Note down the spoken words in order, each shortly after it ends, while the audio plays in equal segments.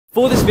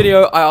For this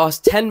video, I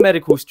asked 10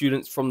 medical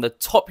students from the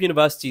top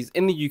universities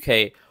in the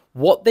UK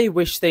what they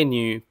wish they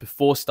knew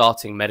before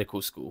starting medical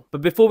school.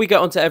 But before we get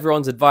onto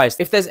everyone's advice,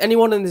 if there's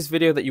anyone in this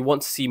video that you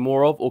want to see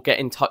more of or get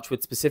in touch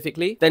with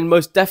specifically, then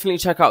most definitely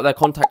check out their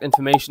contact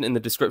information in the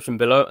description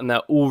below, and they're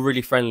all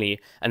really friendly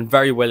and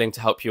very willing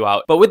to help you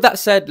out. But with that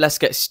said, let's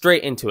get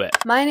straight into it.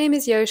 My name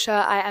is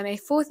Yosha. I am a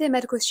fourth year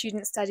medical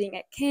student studying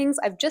at King's.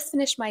 I've just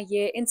finished my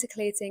year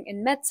intercalating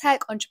in medtech,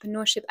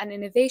 entrepreneurship and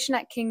innovation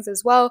at King's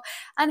as well.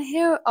 And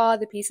here are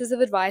the pieces of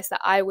advice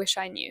that I wish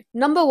I knew.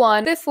 Number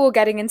one, before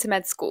getting into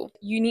med school,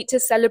 you need to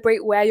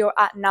celebrate where you're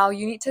at now.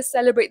 You need to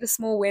celebrate the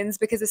small wins,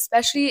 because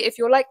especially if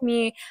you're like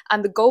me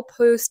and the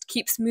goalpost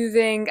keeps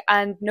moving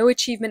and no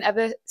achievement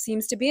ever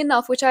seems to be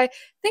enough, which I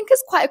think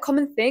is quite a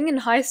common thing in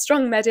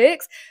high-strung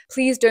medics,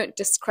 please don't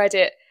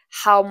discredit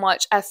how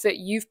much effort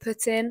you've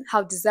put in,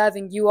 how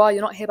deserving you are.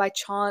 You're not here by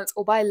chance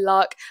or by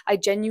luck. I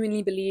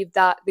genuinely believe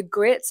that the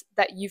grit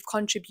that you've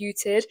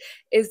contributed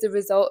is the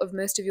result of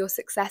most of your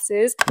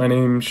successes. My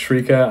name's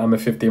Srikar. I'm a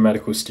fifth year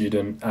medical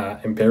student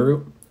at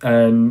Imperial.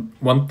 And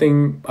one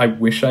thing I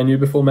wish I knew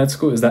before med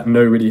school is that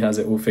nobody has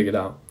it all figured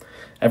out.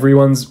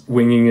 Everyone's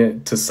winging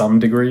it to some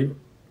degree,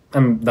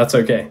 and that's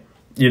okay.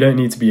 You don't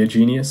need to be a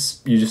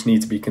genius, you just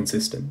need to be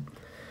consistent.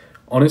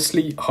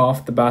 Honestly,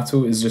 half the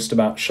battle is just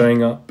about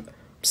showing up,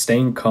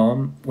 staying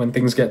calm when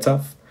things get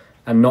tough,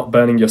 and not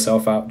burning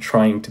yourself out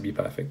trying to be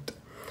perfect.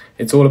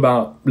 It's all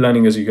about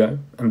learning as you go,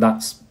 and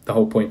that's the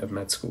whole point of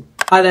med school.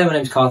 Hi there, my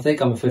name's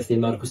Karthik. I'm a fifth year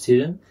medical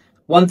student.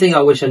 One thing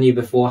I wish I knew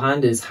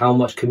beforehand is how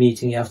much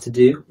commuting you have to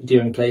do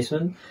during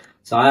placement.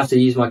 So I have to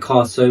use my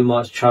car so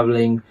much,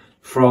 travelling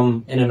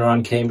from in and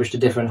around Cambridge to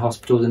different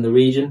hospitals in the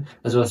region,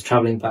 as well as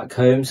travelling back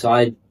home. So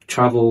I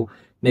travel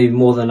maybe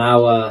more than an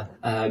hour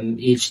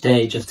each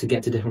day just to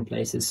get to different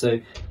places. So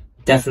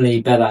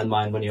definitely bear that in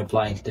mind when you're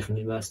applying to different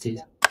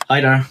universities. Hi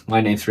there,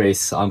 my name's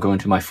Rhys. I'm going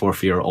to my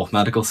fourth year of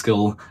medical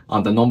school,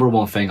 and the number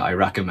one thing I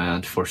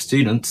recommend for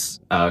students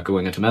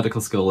going into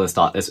medical school is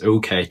that it's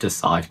okay to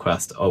side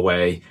quest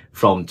away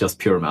from just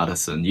pure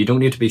medicine. You don't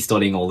need to be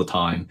studying all the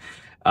time.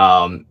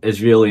 It's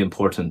really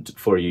important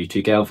for you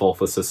to get involved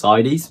with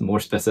societies,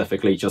 more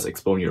specifically just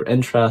exploring your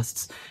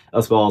interests,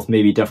 as well as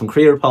maybe different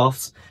career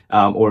paths,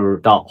 or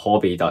that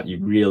hobby that you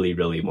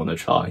really want to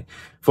try.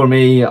 For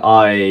me,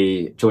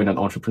 I joined an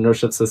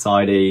entrepreneurship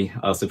society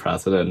as the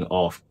president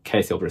of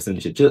KCL Brazilian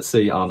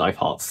Jiu-Jitsu, and I've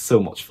had so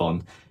much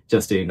fun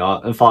just doing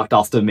that. In fact,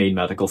 that's the main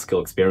medical school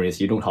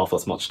experience. You don't have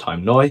as much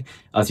time now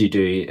as you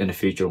do in the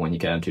future when you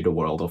get into the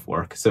world of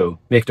work. So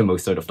make the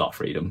most out of that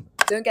freedom.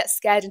 Don't get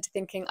scared into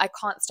thinking I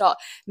can't start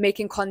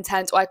making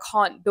content or I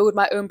can't build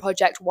my own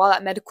project while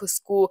at medical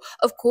school.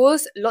 Of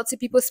course, lots of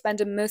people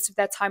spend most of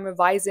their time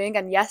revising,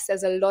 and yes,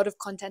 there's a lot of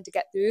content to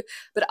get through,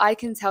 but I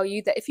can tell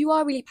you that if you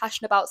are really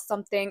passionate about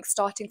something,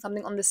 starting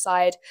something on the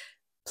side,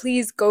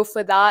 please go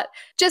for that.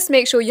 Just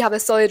make sure you have a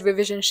solid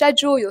revision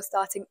schedule. You're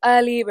starting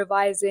early,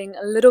 revising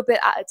a little bit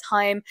at a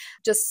time,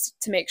 just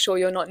to make sure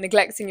you're not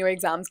neglecting your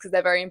exams, because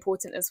they're very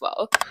important as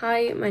well.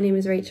 Hi, my name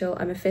is Rachel.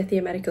 I'm a fifth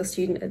year medical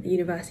student at the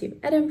University of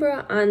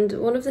Edinburgh, and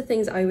one of the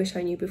things I wish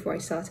I knew before I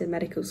started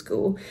medical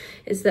school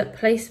is that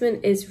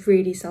placement is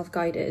really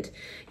self-guided.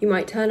 You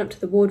might turn up to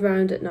the ward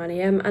round at 9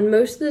 AM and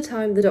most of the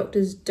time the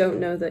doctors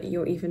don't know that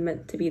you're even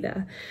meant to be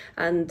there,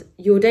 and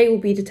your day will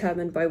be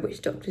determined by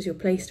which doctors you're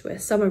placed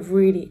with. Some are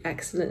really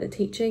excellent at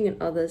teaching and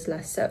others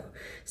less so.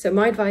 So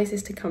my advice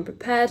is to come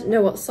prepared,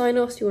 know what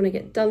sign-offs you want to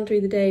get done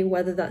through the day,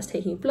 whether that's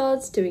taking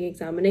bloods, doing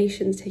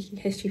examinations, taking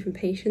history from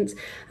patients,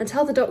 and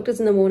tell the doctors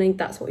in the morning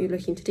that's what you're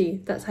looking to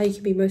do. That's how you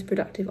can be most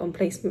productive on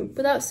placement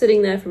without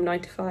sitting there from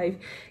 9 to 5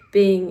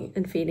 being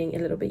and feeling a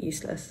little bit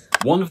useless.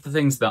 One of the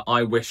things that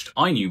I wished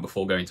I knew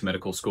before going to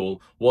medical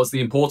school was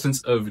the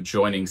importance of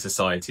joining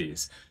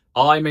societies.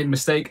 I made a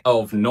mistake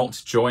of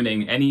not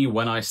joining any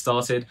when I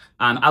started,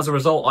 and as a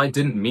result, I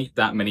didn't meet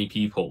that many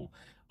people.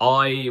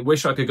 I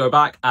wish I could go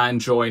back and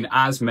join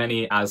as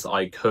many as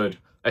I could,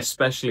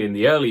 especially in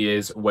the early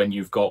years when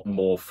you've got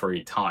more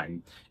free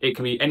time. It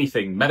can be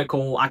anything: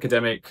 medical,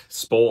 academic,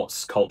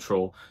 sports,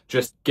 cultural.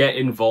 Just get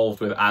involved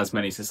with as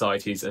many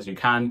societies as you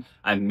can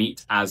and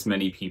meet as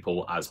many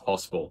people as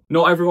possible.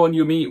 Not everyone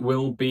you meet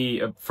will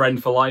be a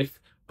friend for life,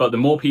 but the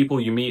more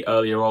people you meet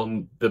earlier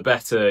on, the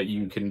better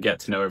you can get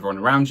to know everyone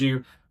around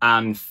you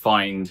and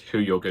find who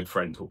your good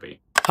friends will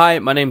be. Hi,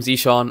 my name's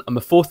Yosha. I'm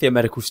a fourth year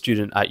medical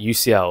student at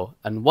UCL,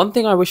 and one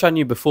thing I wish I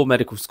knew before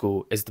medical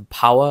school is the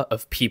power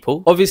of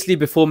people. Obviously,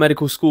 before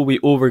medical school, we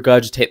all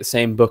regurgitate the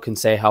same book and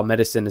say how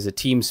medicine is a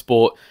team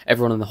sport,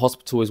 everyone in the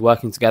hospital is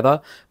working together,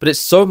 but it's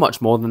so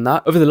much more than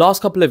that. Over the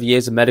last couple of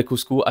years of medical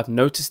school, I've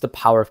noticed the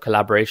power of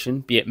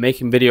collaboration, be it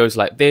making videos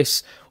like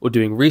this, or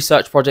doing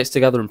research projects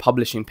together and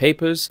publishing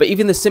papers. But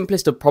even the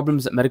simplest of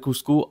problems at medical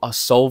school are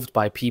solved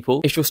by people.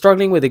 If you're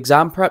struggling with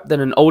exam prep, then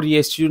an older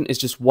year student is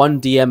just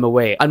one DM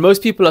away, and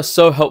most people are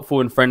so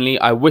helpful and friendly.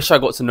 I wish I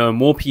got to know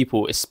more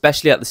people,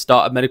 especially at the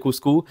start of medical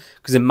school,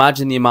 because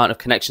imagine the amount of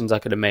connections I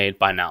could have made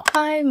by now.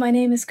 Hi, my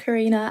name is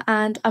Karina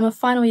and I'm a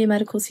final year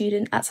medical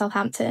student at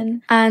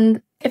Southampton.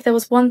 And if there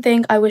was one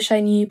thing I wish I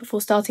knew before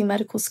starting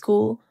medical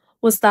school,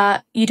 was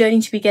that you don't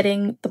need to be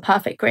getting the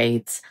perfect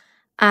grades,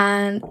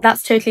 and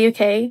that's totally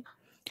okay.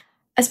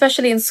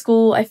 Especially in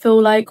school, I feel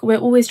like we're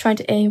always trying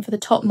to aim for the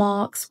top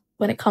marks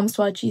when it comes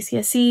to our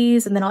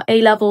GCSEs and then our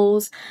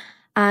A-levels,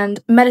 and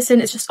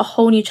medicine is just a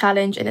whole new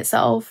challenge in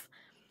itself.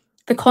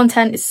 The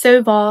content is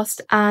so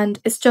vast and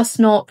it's just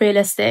not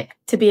realistic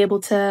to be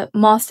able to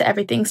master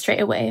everything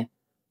straight away.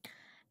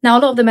 Now, a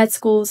lot of the med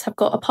schools have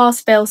got a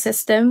pass-fail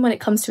system when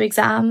it comes to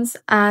exams,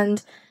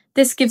 and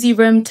this gives you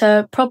room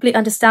to properly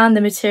understand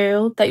the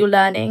material that you're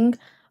learning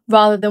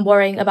rather than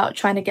worrying about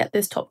trying to get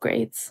those top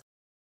grades.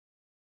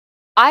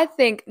 I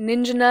think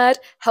Ninja Nerd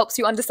helps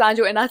you understand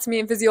your anatomy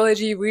and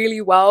physiology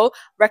really well.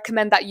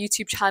 Recommend that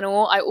YouTube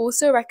channel. I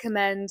also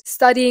recommend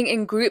studying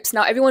in groups.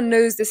 Now, everyone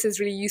knows this is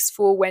really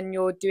useful when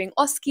you're doing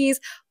OSCEs,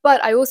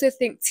 but I also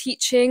think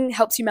teaching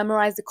helps you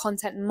memorize the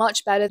content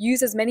much better.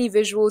 Use as many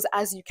visuals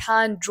as you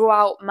can. Draw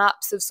out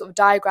maps of sort of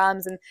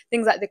diagrams and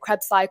things like the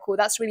Krebs cycle.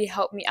 That's really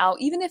helped me out.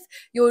 Even if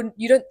you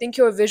don't think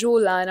you're a visual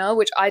learner,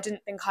 which I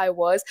didn't think I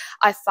was,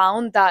 I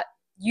found that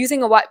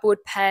using a whiteboard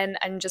pen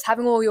and just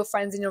having all your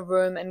friends in your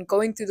room and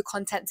going through the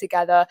content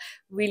together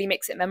really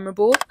makes it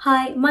memorable.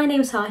 Hi, my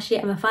name's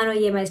Harshi. I'm a final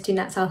year med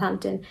student at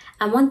Southampton,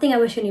 and one thing I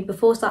wish I knew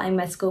before starting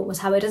med school was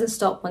how it doesn't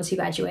stop once you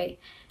graduate.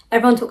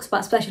 Everyone talks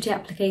about specialty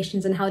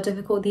applications and how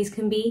difficult these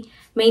can be,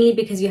 mainly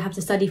because you have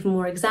to study for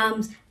more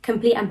exams,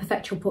 complete and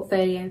perfect your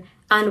portfolio,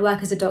 and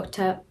work as a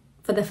doctor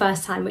for the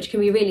first time, which can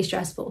be really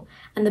stressful.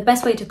 And the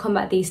best way to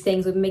combat these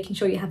things would be making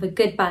sure you have a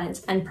good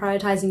balance and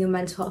prioritising your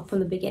mental health from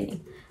the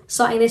beginning.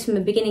 Starting this from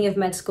the beginning of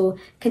med school,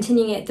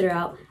 continuing it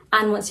throughout,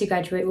 and once you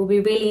graduate will be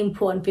really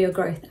important for your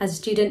growth as a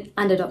student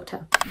and a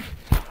doctor.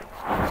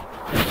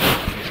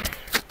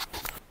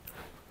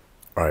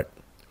 Right.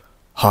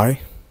 Hi.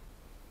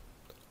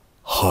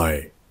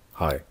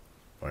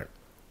 Right.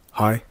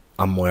 Hi,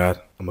 I'm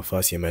Moyad. I'm a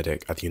first year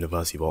medic at the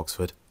University of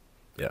Oxford.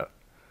 Yeah,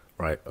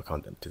 right, I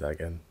can't do that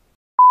again.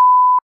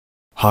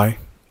 Hi,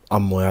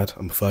 I'm Moyad.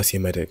 I'm a first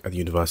year medic at the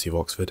University of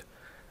Oxford.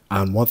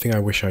 And one thing I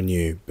wish I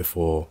knew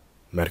before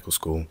medical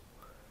school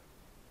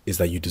is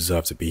that you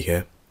deserve to be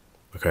here,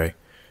 okay?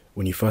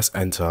 When you first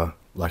enter,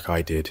 like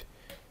I did,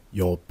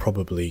 you're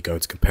probably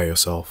going to compare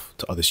yourself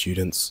to other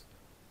students.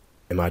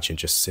 Imagine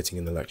just sitting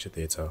in the lecture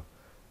theatre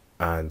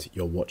and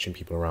you're watching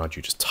people around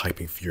you just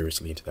typing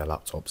furiously into their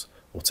laptops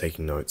or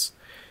taking notes,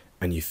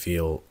 and you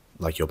feel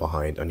like you're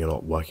behind and you're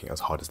not working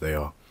as hard as they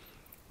are,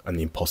 and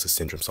the imposter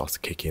syndrome starts to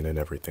kick in and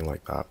everything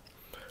like that.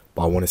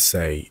 But I want to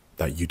say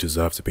that you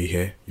deserve to be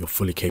here. You're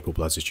fully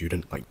capable as a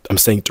student. Like, I'm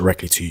saying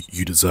directly to you,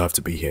 you deserve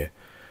to be here.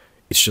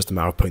 It's just a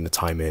matter of putting the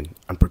time in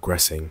and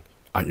progressing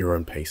at your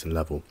own pace and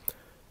level.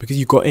 Because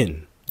you got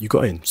in,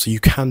 so you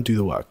can do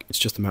the work. It's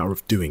just a matter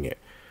of doing it.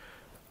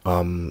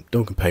 Don't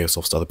compare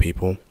yourself to other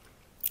people.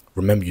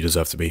 Remember you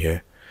deserve to be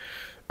here.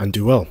 And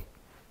do well.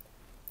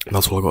 And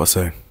that's all I got to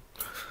say.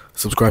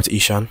 Subscribe to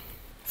Ishan.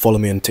 Follow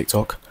me on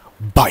TikTok.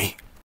 Bye!